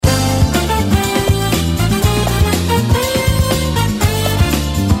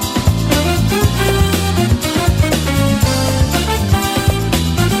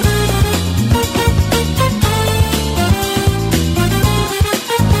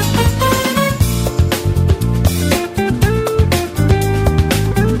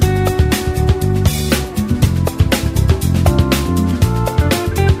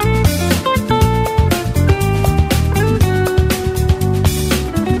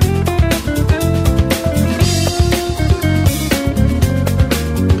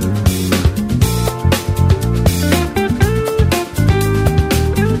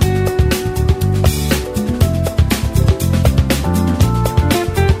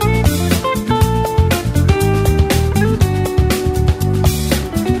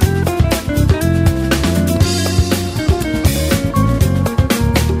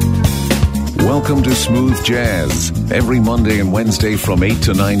smooth jazz. Every Monday and Wednesday from 8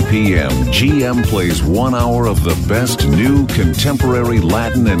 to 9 p.m., GM plays 1 hour of the best new contemporary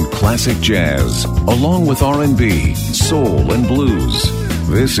Latin and classic jazz, along with R&B, soul, and blues.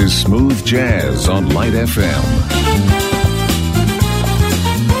 This is Smooth Jazz on Light FM.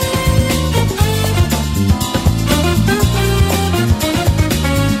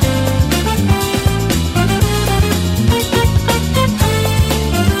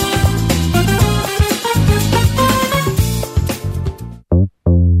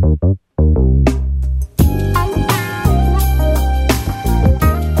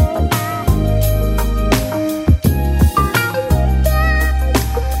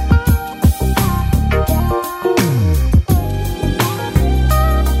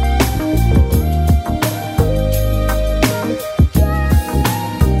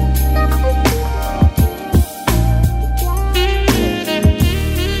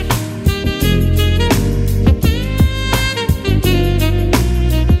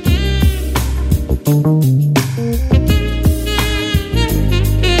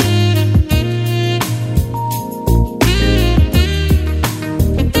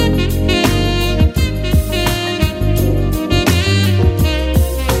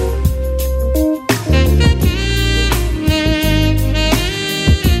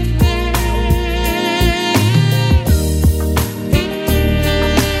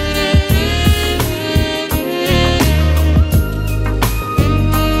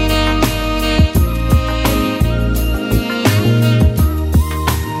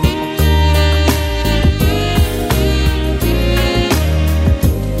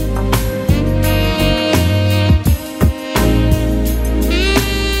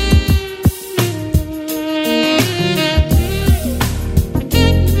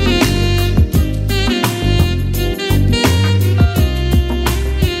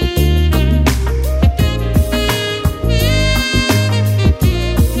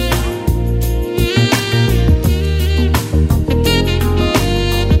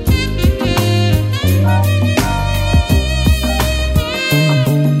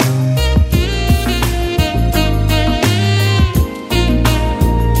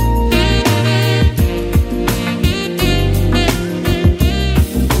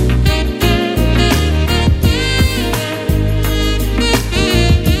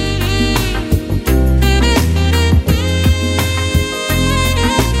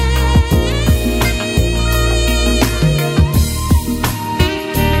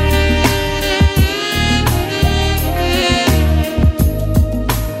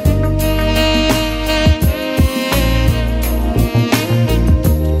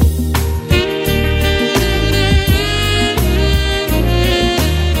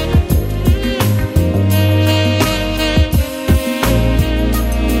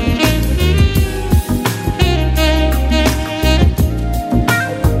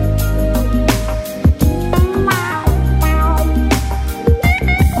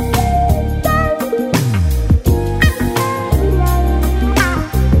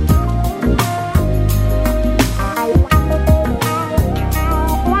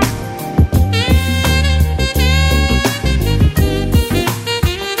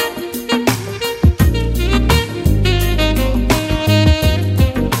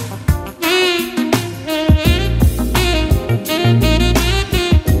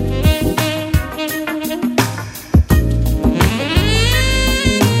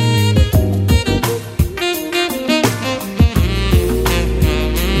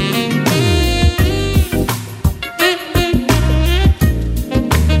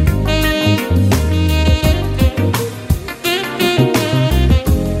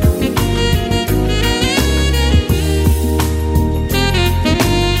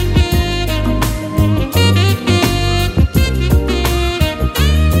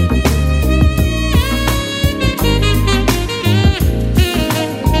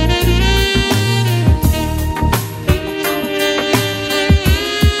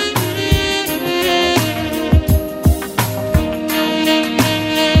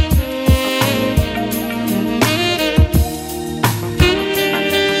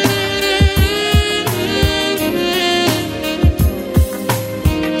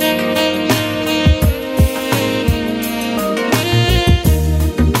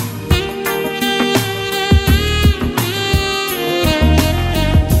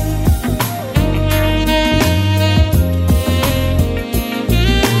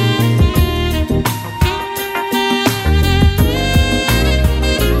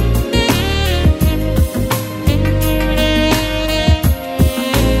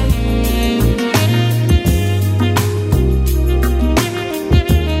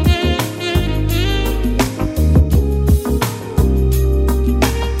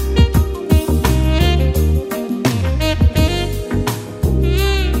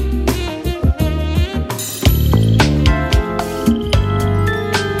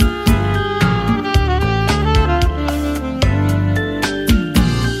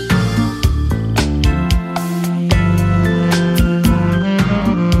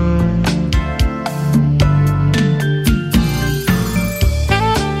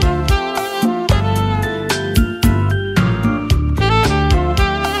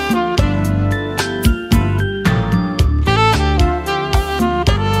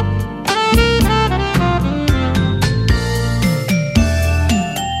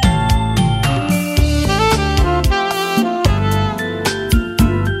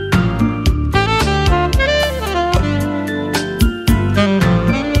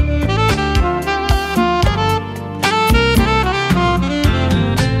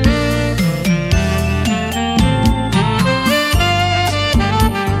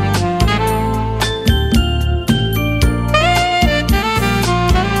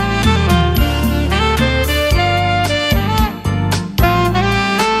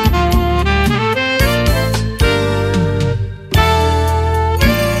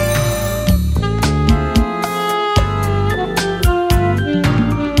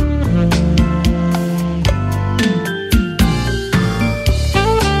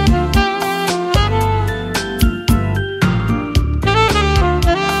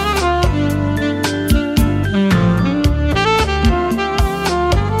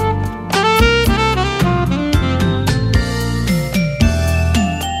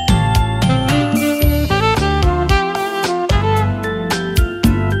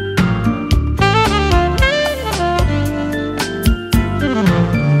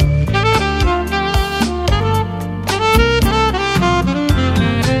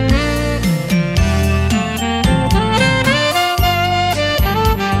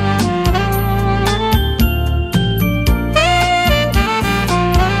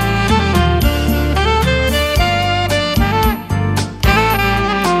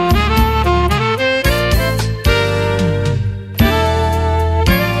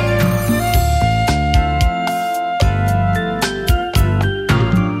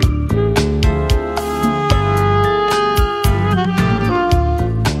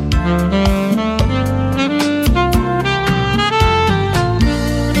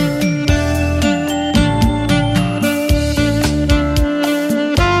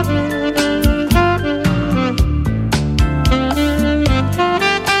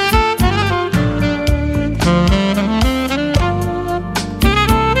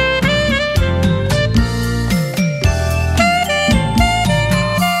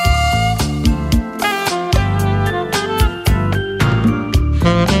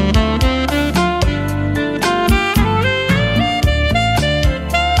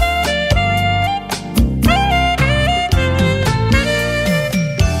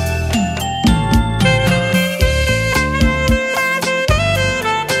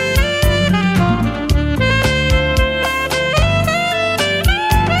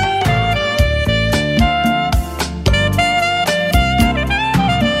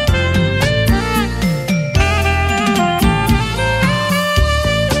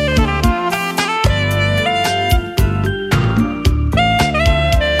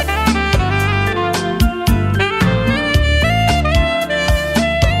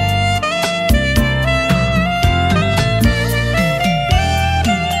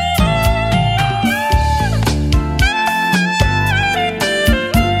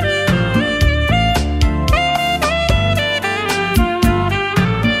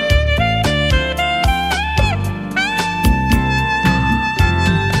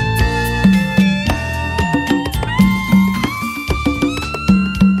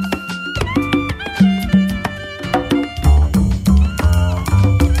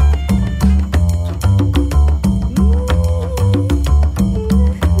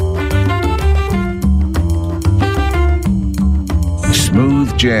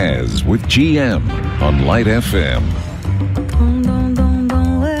 Smooth Jazz with GM on Light FM.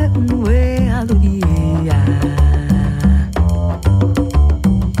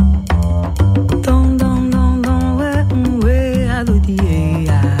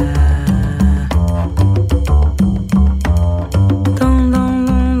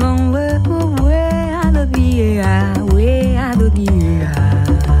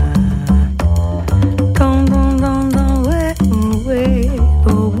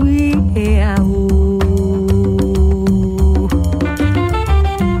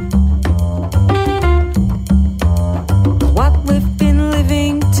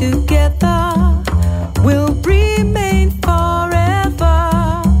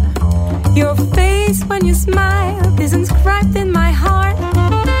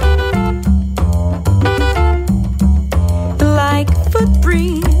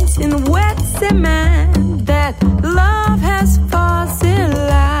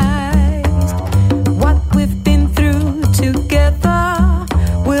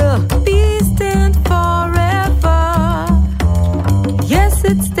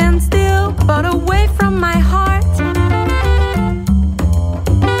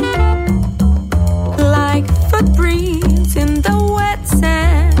 Like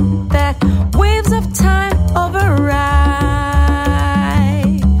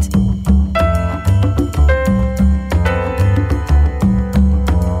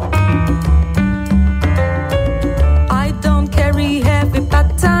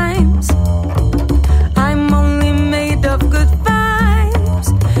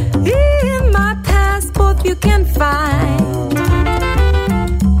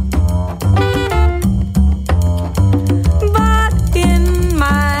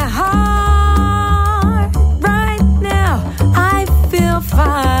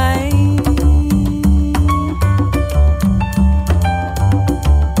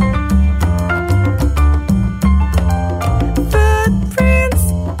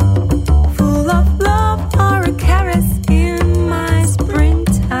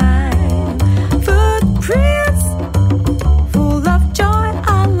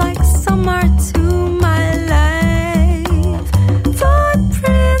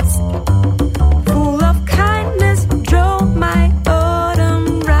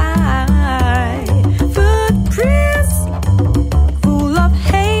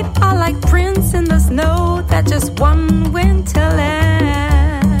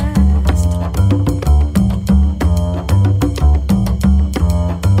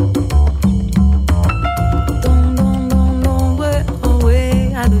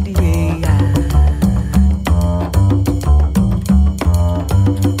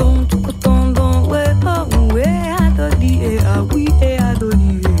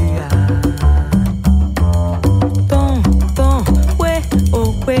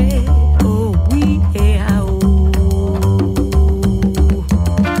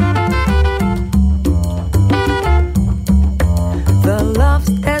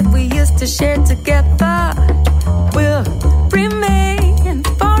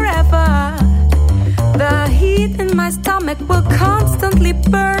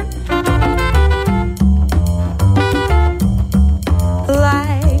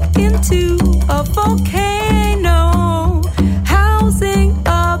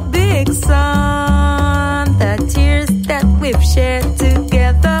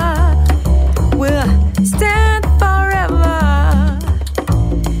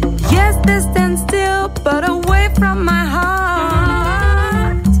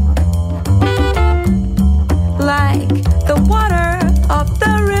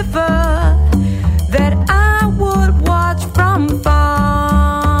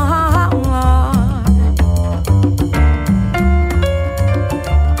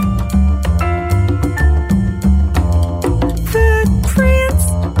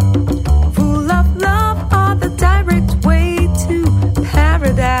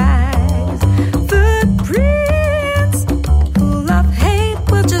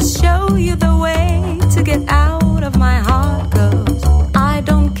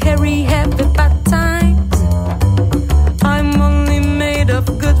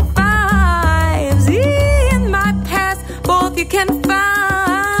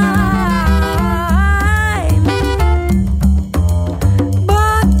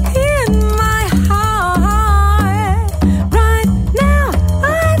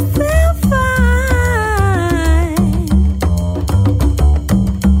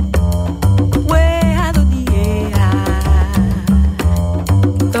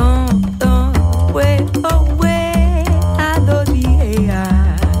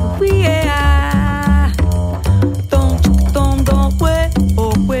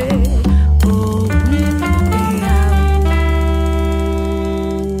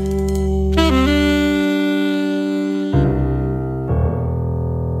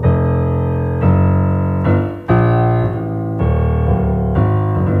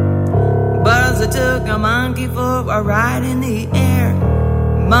Buzzer took a monkey for a ride in the air.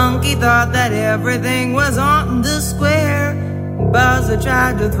 Monkey thought that everything was on the square. Buzzer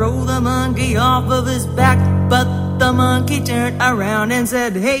tried to throw the monkey off of his back, but the monkey turned around and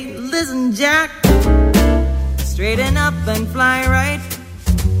said, "Hey, listen, Jack, straighten up and fly right.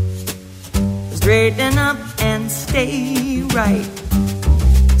 Straighten up and stay right.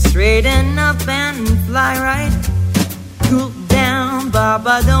 Straighten up and fly right. Cool down,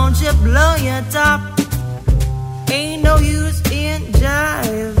 Baba, don't you blow your top. Ain't no use in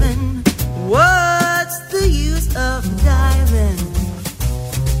jiving. What's the use of diving?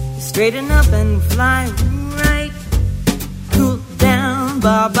 Straighten up and fly right. Cool down,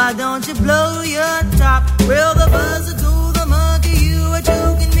 Baba, don't you blow your top." Well, the buzzer told the monkey, "You are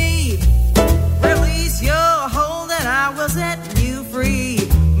choking me. Release your hold and I will set you free."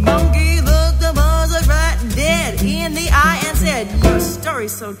 Monkey looked the buzzer right dead in the eye and said, "Your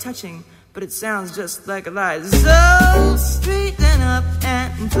story's so touching, but it sounds just like a lie. So straighten up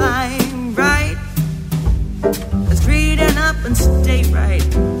and fly right. Straighten up and stay right.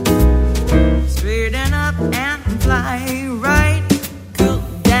 Straighten up and fly right. Cool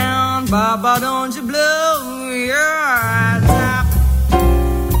down, Baba, don't you blow your top."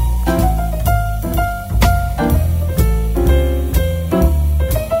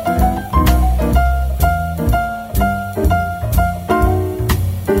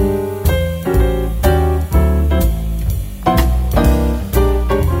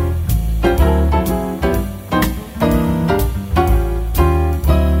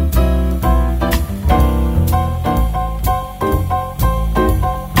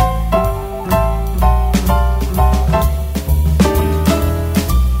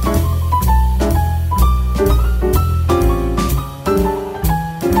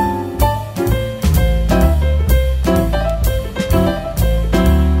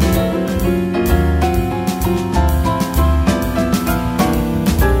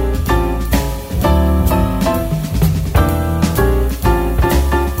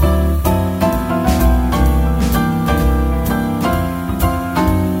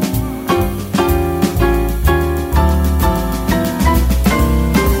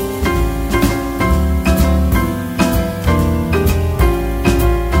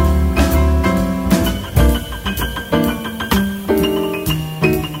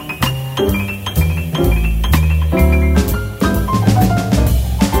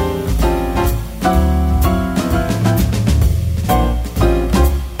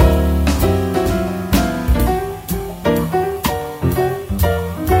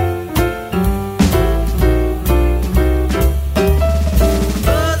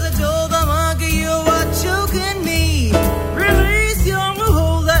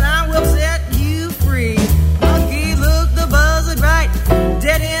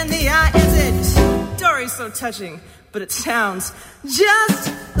 But it sounds just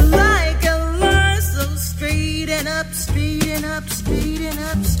like a lie. So straighten up, straighten up, straighten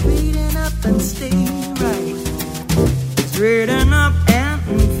up, straighten up and stay right. Straighten up and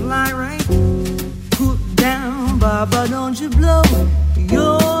fly right. Cool down, Baba, don't you blow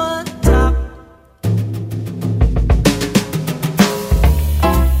your top.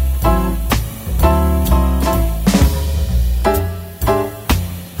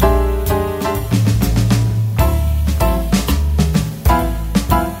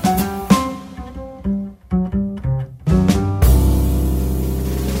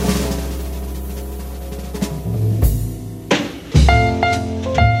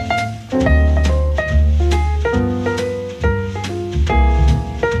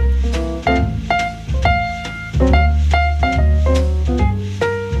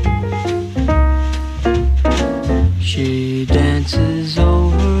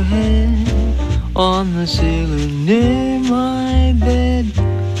 On the ceiling near my bed,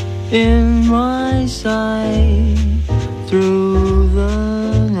 in my sight, through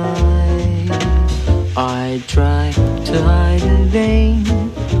the night. I try to hide in vain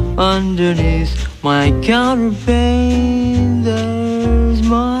underneath my counterpane. There's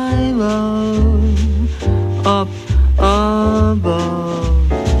my love up above.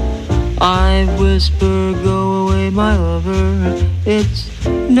 I whisper, go away, my lover, it's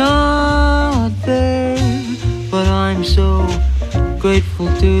not there. But I'm so grateful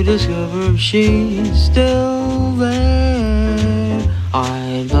to discover she's still there.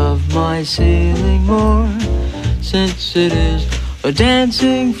 I love my ceiling more since it is a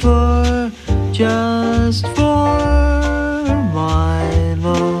dancing floor just for my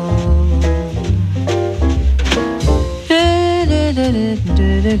love.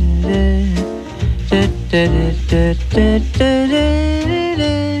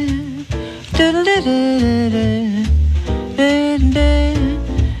 Da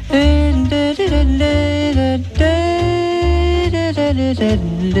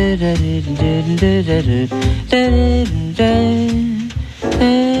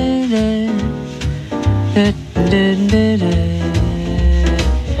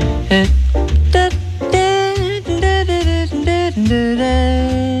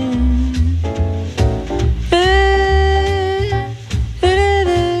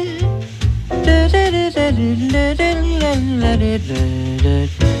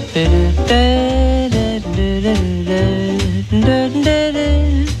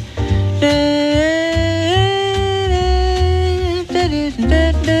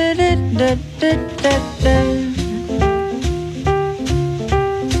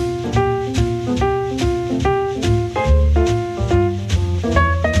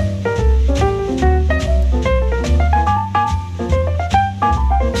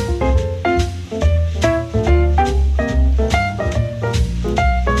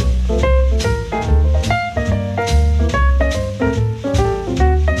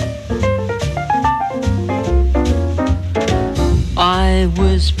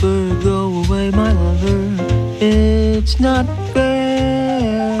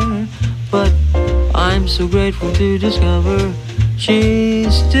To discover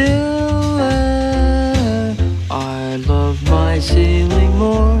she's still there. I love my ceiling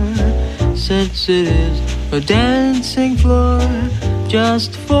more since it is a dancing floor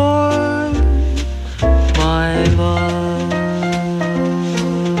just for my love.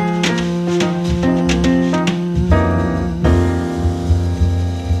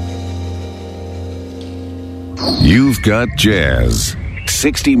 You've got jazz.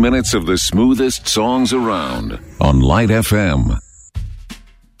 60 minutes of the smoothest songs around on Light FM.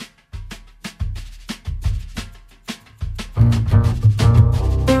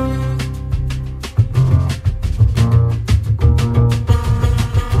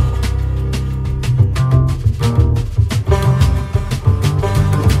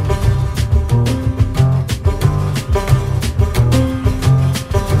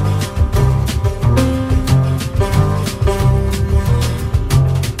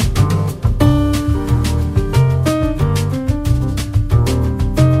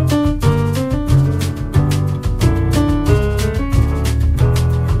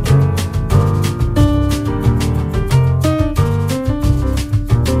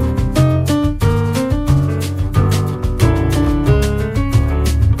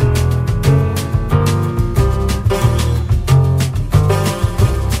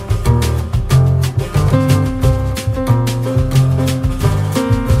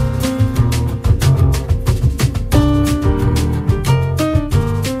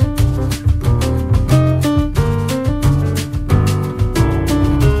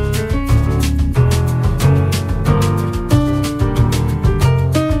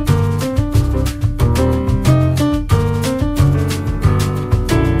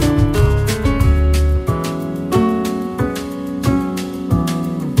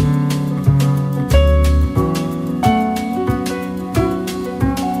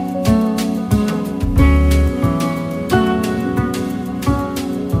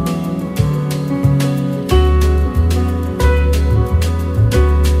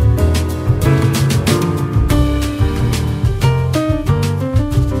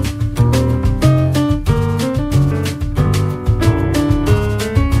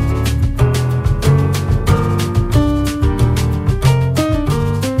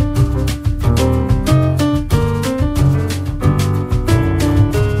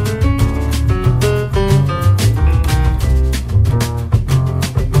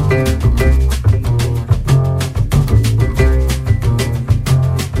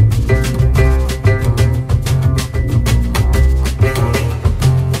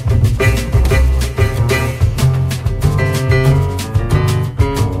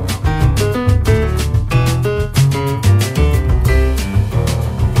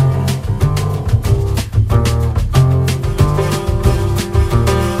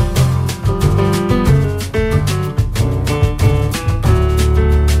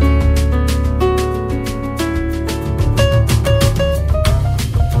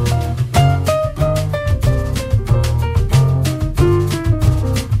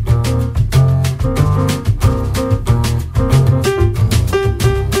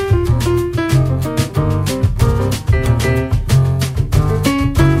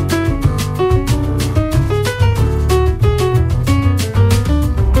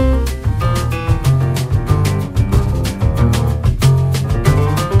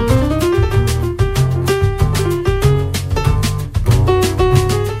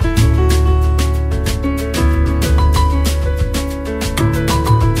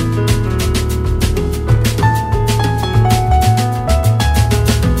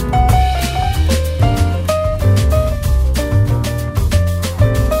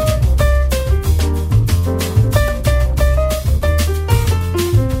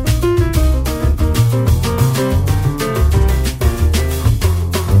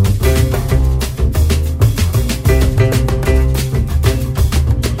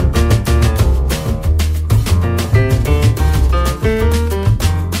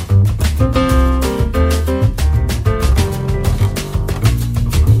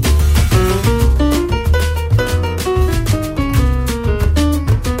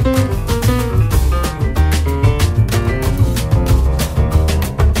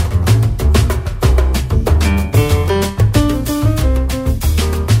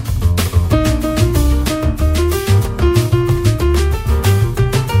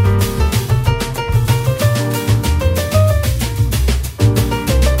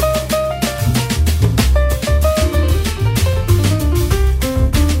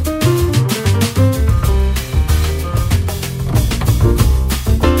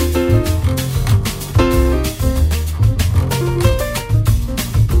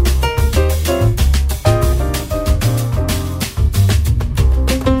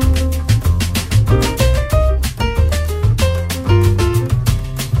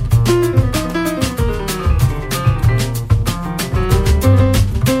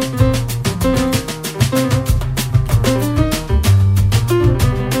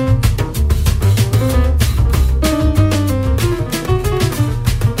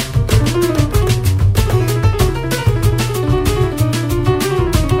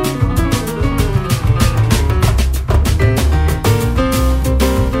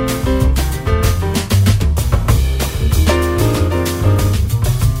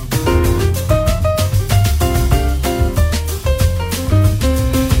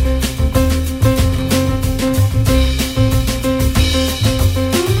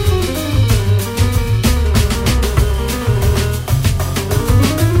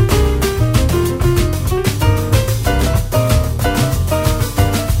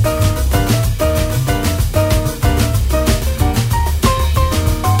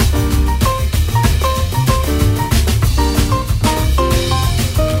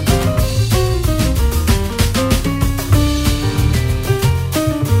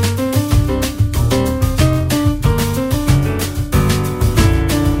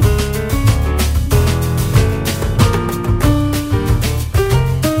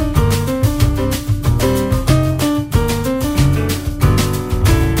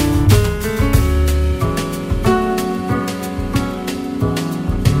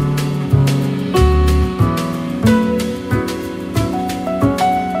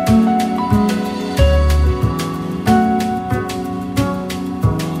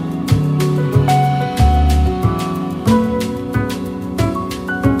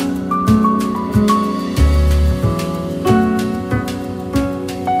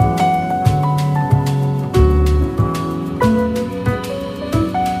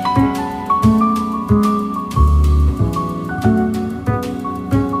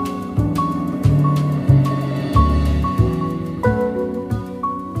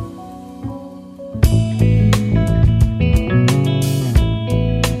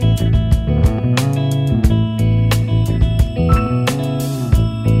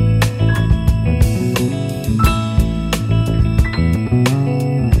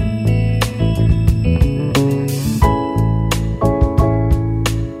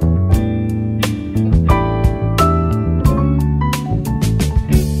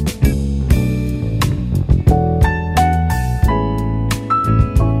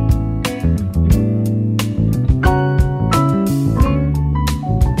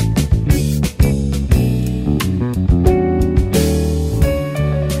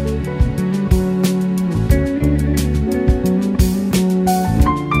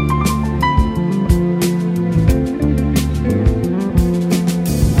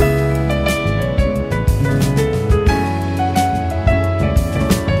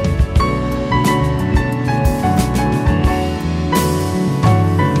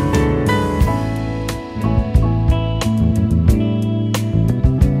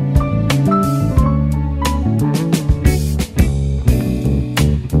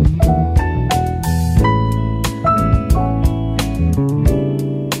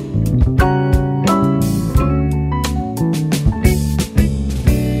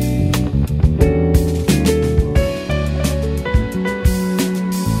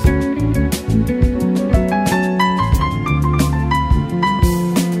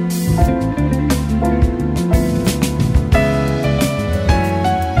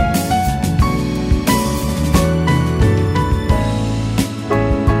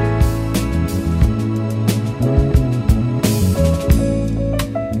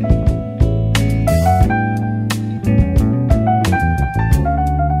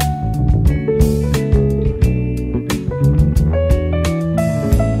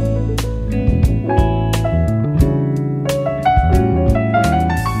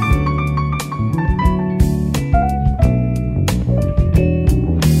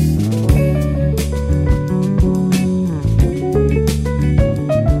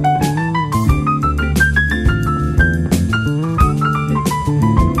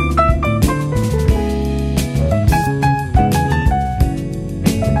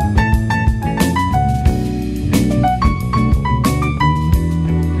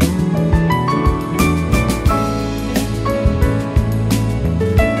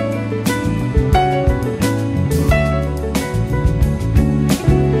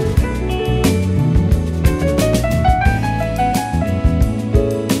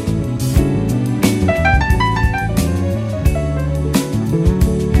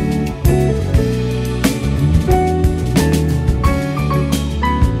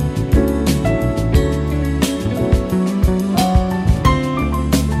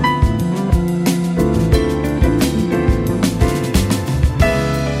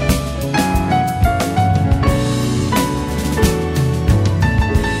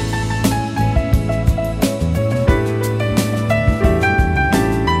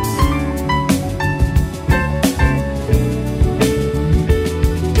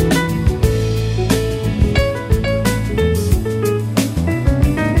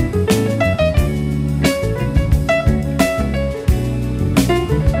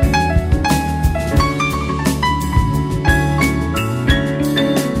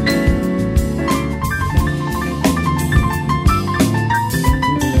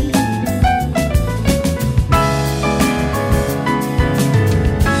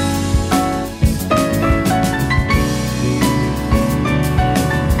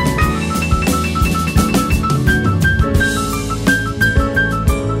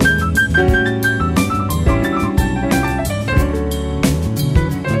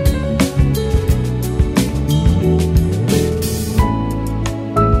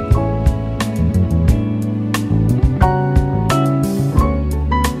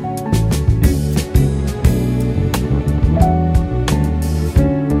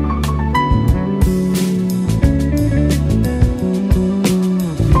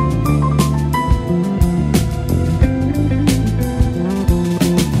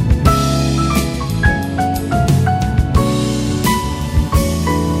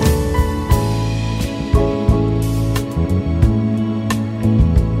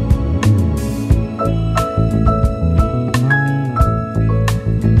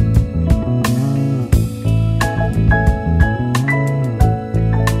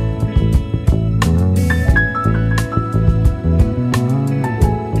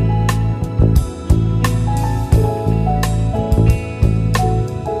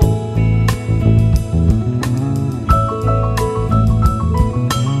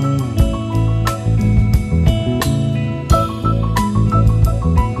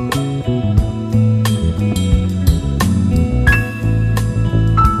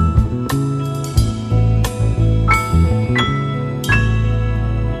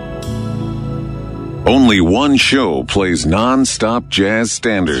 one show plays non-stop jazz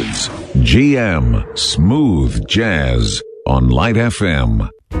standards. GM Smooth Jazz on Light FM.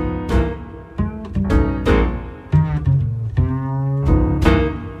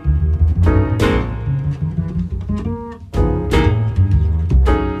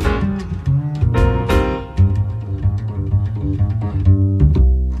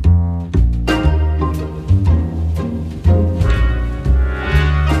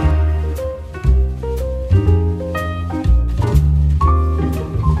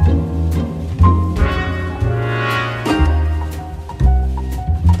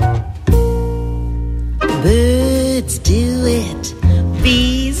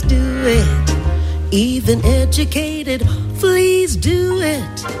 Educated, please do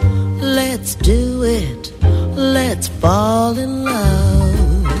it. Let's do it. Let's fall in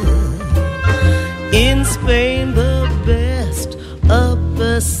love. In Spain, the best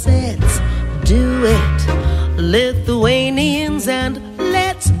upper sets do it. Lithuanians, and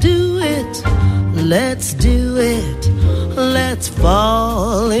let's do it. Let's do it. Let's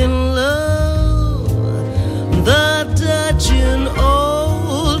fall in love. The Dutch in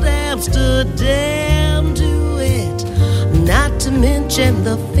old Amsterdam do it, not to mention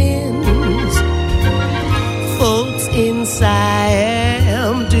the Finns. Folks in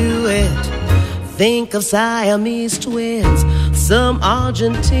Siam do it. Think of Siamese twins. Some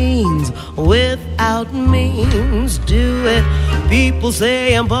Argentines without means do it. People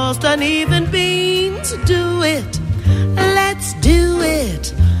say embossed uneven beans do it. Let's do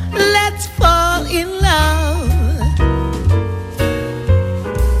it. Let's fall in love.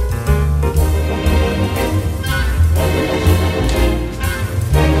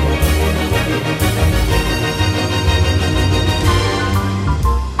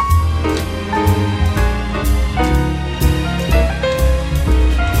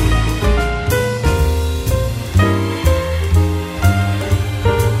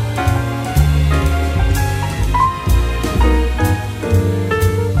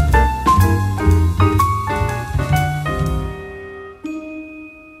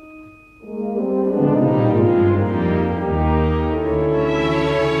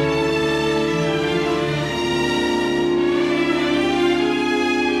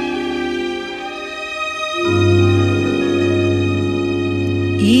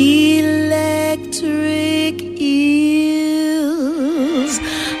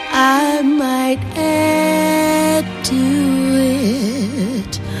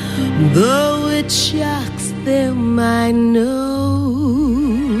 Though it shocks them, I know.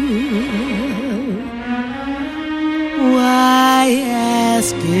 Why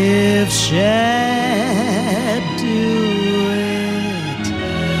ask if Shad do it?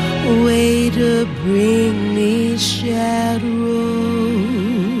 Way to bring me Shad Road.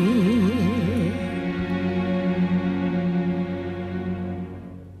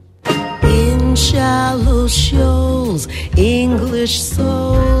 In shallow shoals, English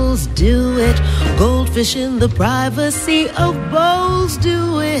souls do it. Goldfish in the privacy of bowls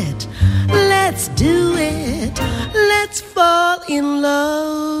do it. Let's do it. Let's fall in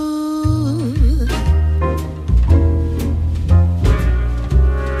love.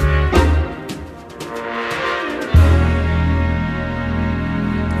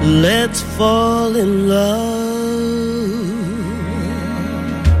 Let's fall in love.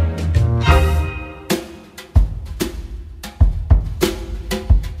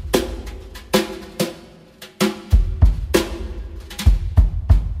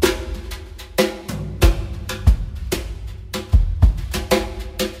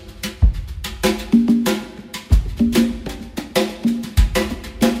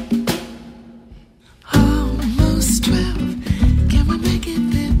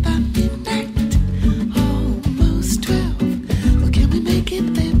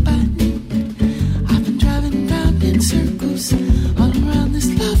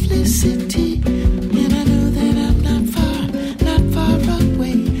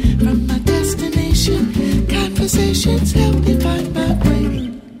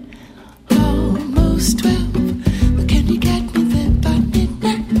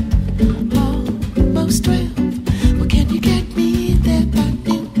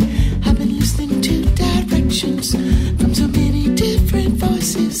 From so many different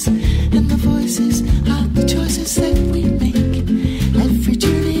voices.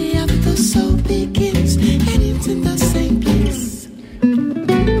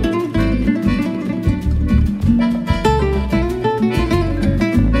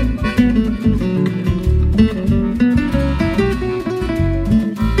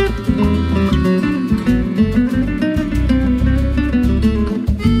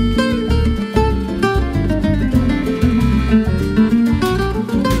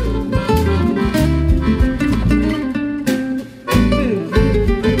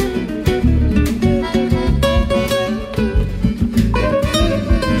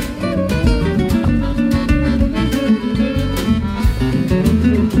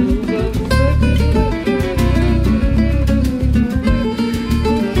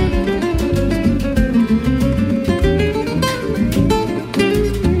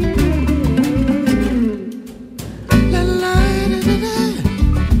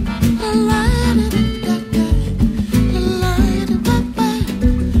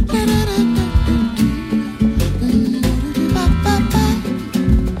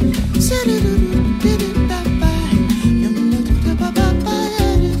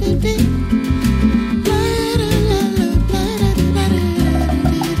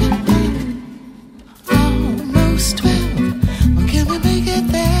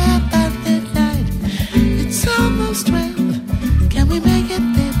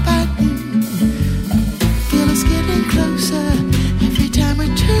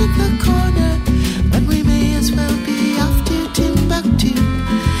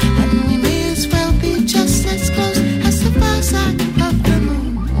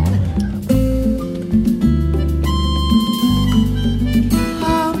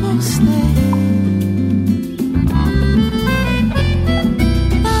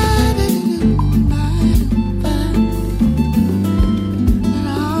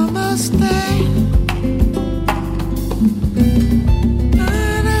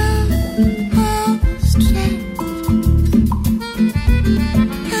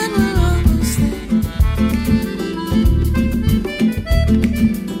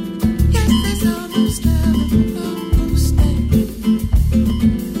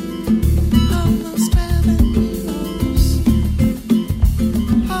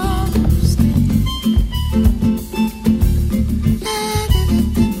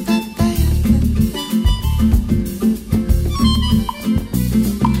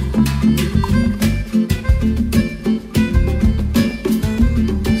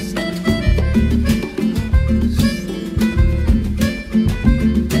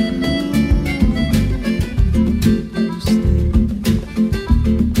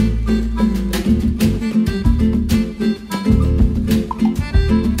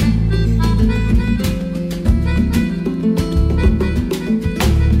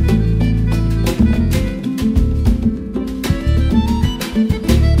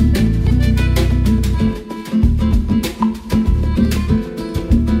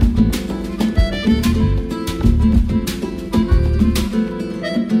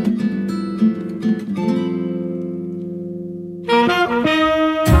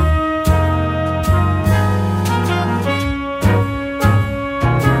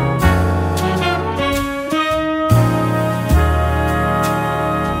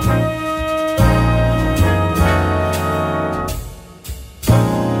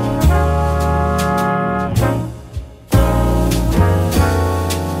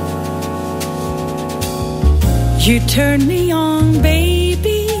 You turn me on,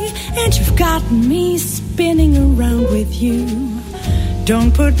 baby, and you've got me spinning around with you.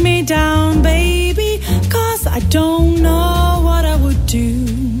 Don't put me down, baby, 'cause I don't know what I would do.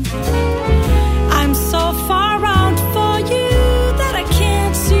 I'm so far out for you that I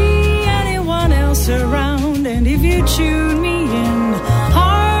can't see anyone else around. And if you tune me in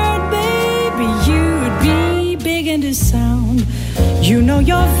hard, baby, you'd be big in the sound. You know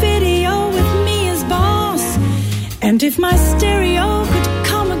your video with me is boss. And if my stereo could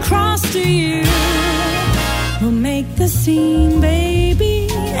come across to you, we'll make the scene, baby,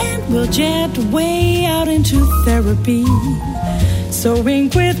 and we'll jet way out into therapy. So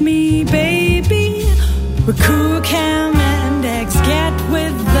wink with me, baby, we're cool, cam and eggs. Get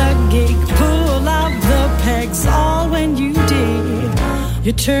with the gig, pull out the pegs, all when you dig.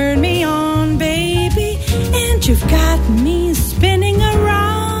 You turn me on, baby, and you've got me spinning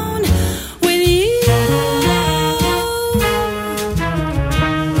around with you.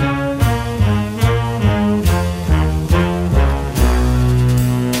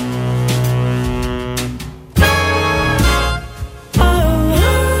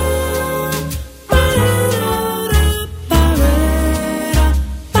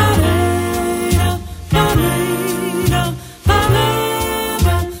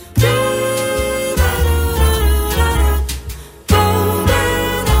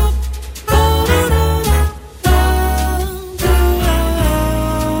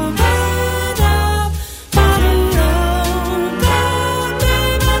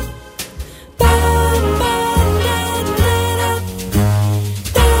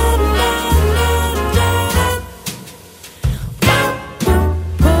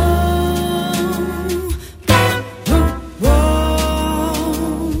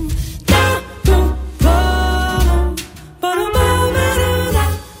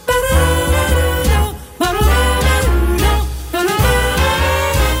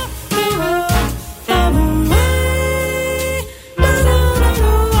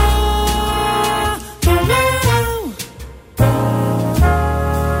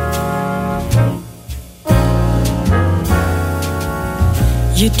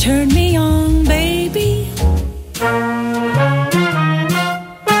 You turn me on, baby,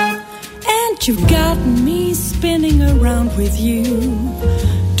 and you've got me spinning around with you.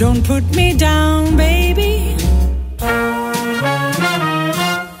 Don't put me down, baby,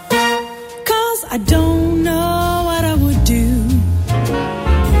 'cause I don't know what I would do.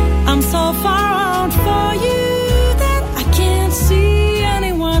 I'm so far out for you that I can't see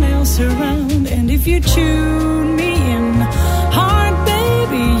anyone else around. And if you tune me in hard,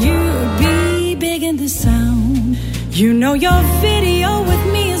 baby, you'd be big in the sound. You know your video with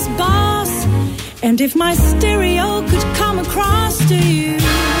me is boss. And if my stereo could come across to you,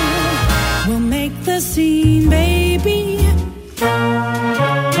 we'll make the scene, baby,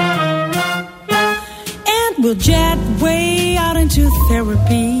 and we'll jet way out into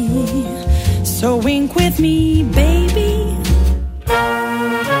therapy. So wink with me, baby,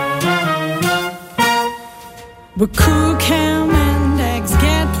 we're cool, cam and eggs.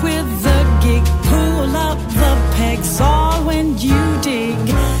 Get with the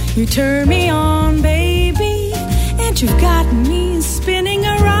turn me on, baby, and you've got me spinning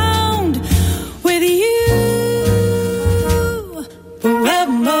around with you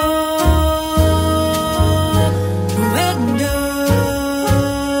forever.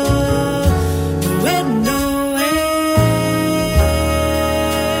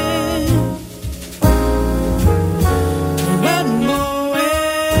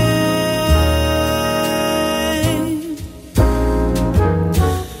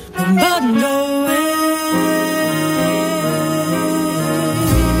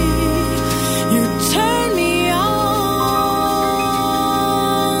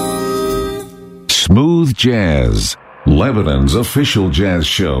 Smooth Jazz, Lebanon's official jazz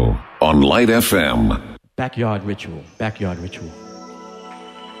show on Light FM. Backyard Ritual, Backyard Ritual.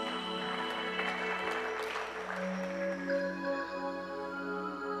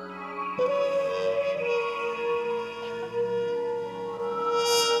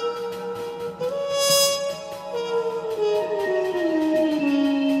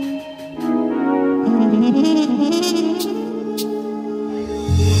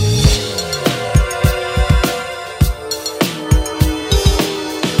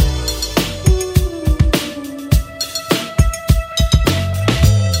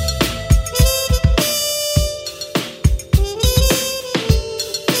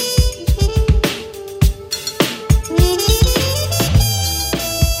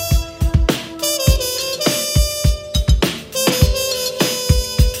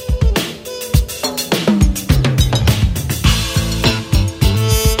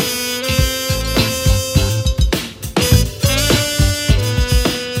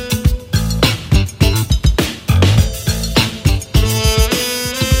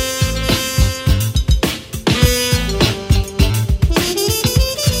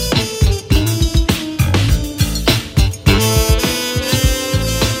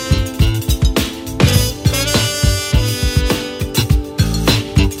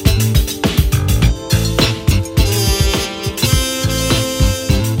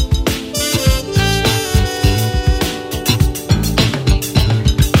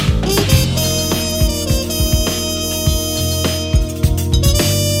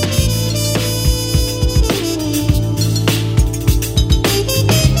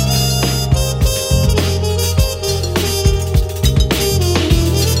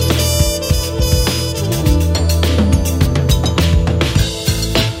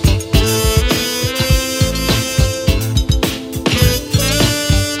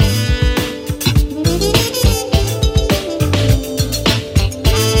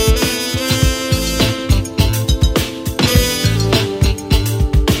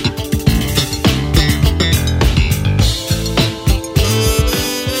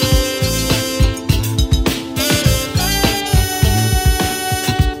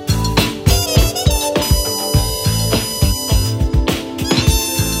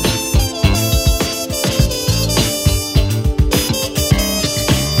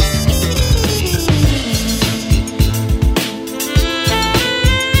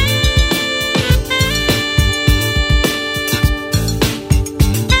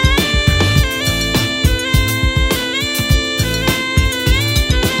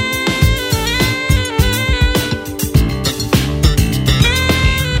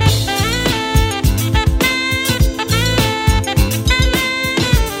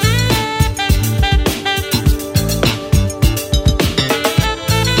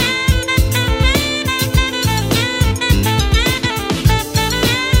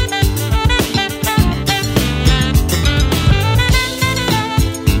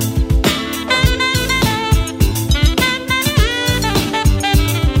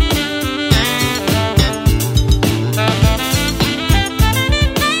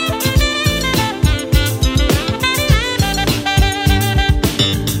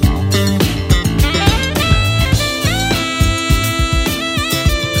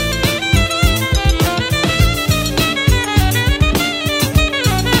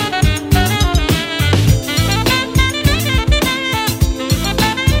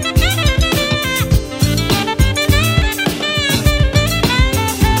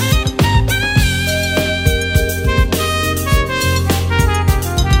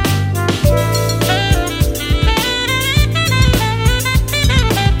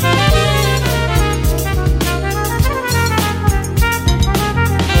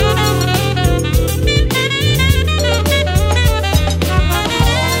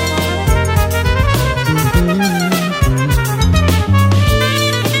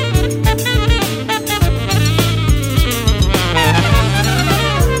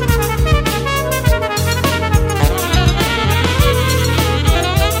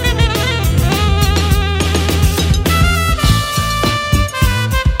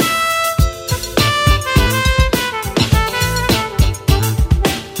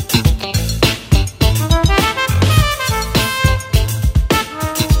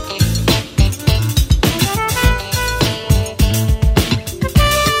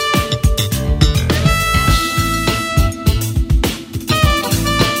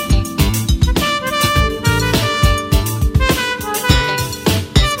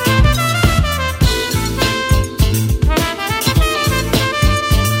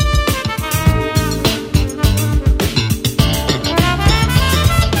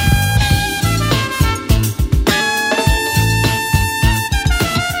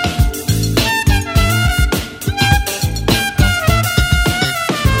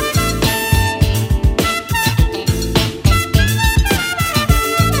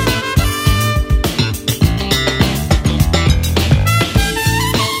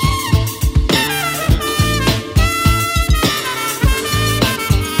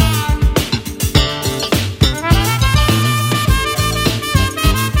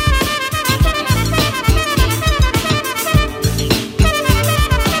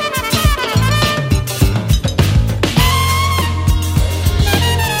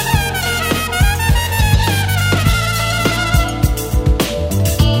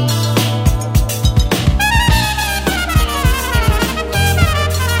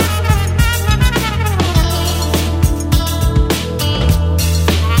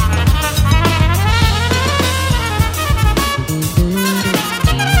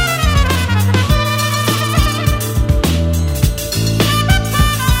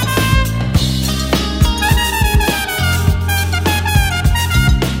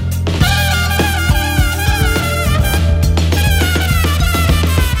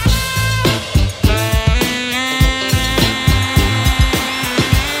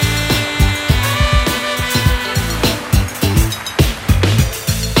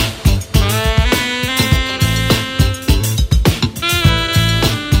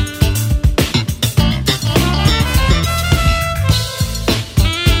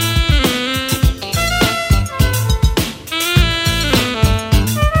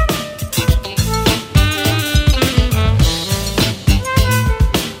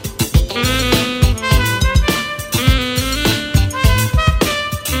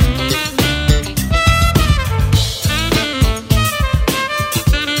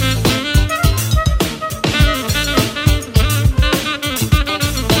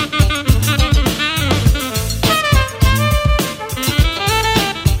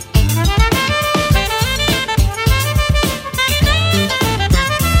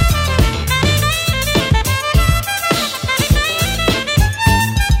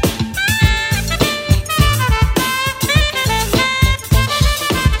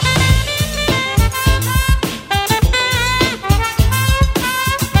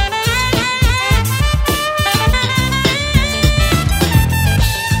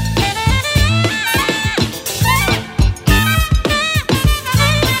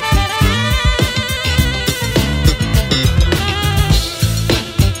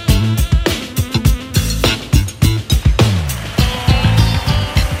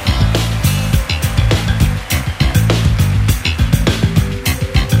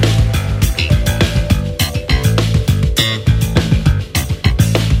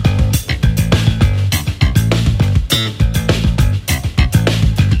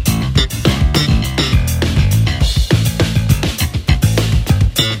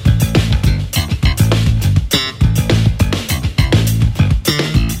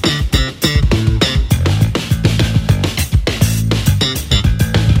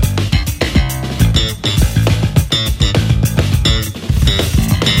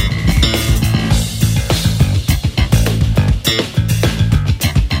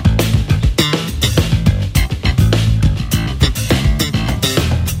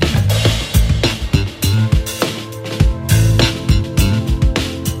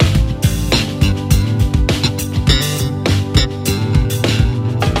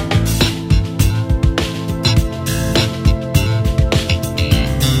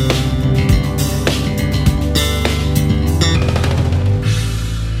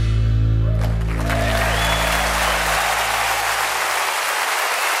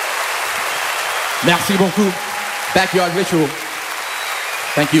 Merci beaucoup. Backyard Ritual.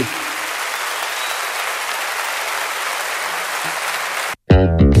 Thank you.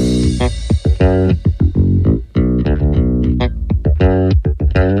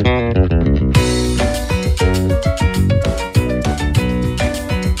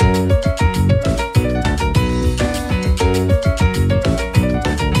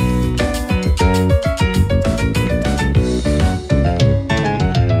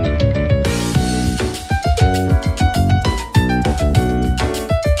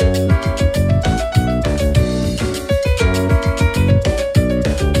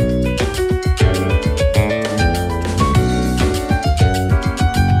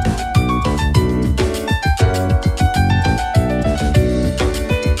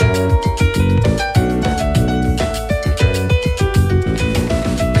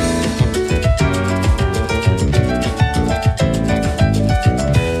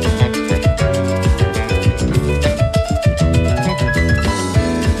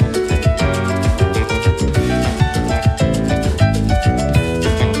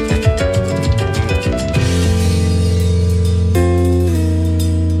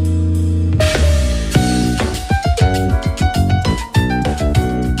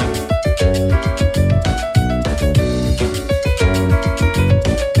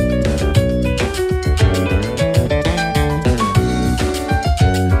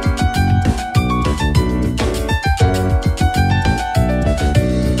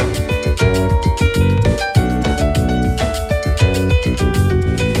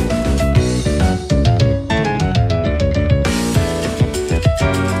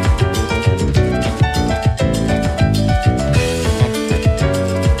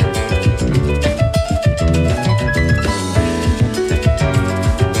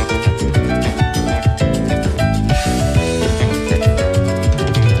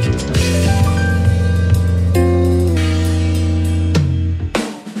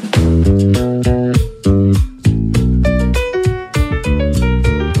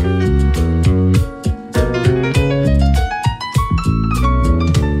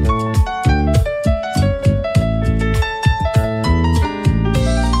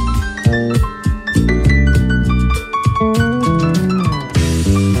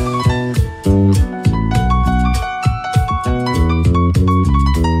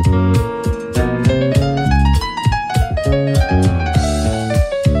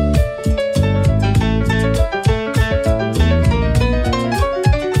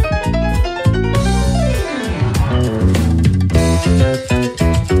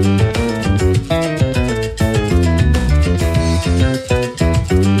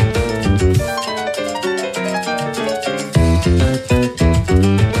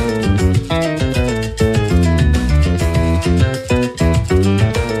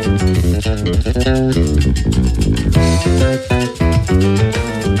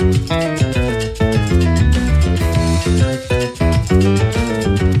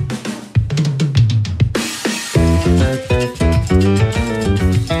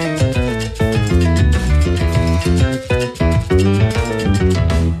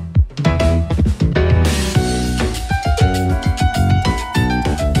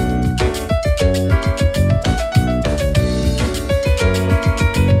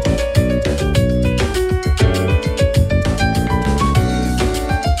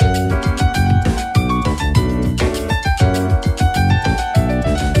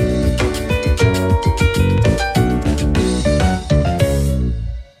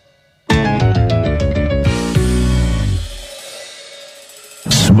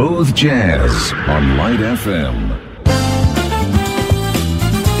 Smooth Jazz on Light FM.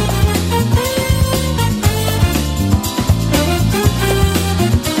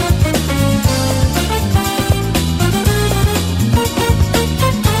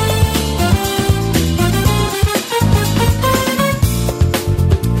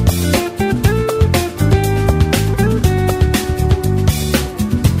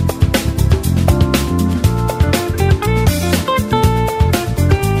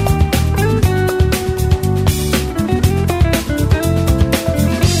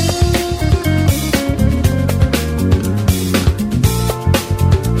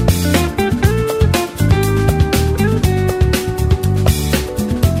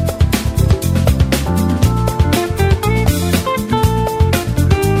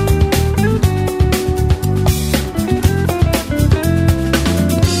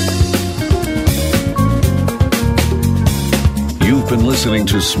 Listening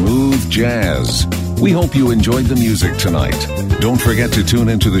to Smooth Jazz. We hope you enjoyed the music tonight. Don't forget to tune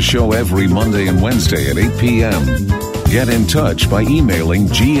into the show every Monday and Wednesday at 8 p.m. Get in touch by emailing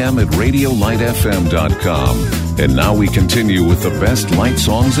gm@radiolightfm.com. And now we continue with the best light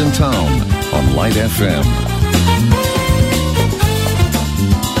songs in town on Light FM.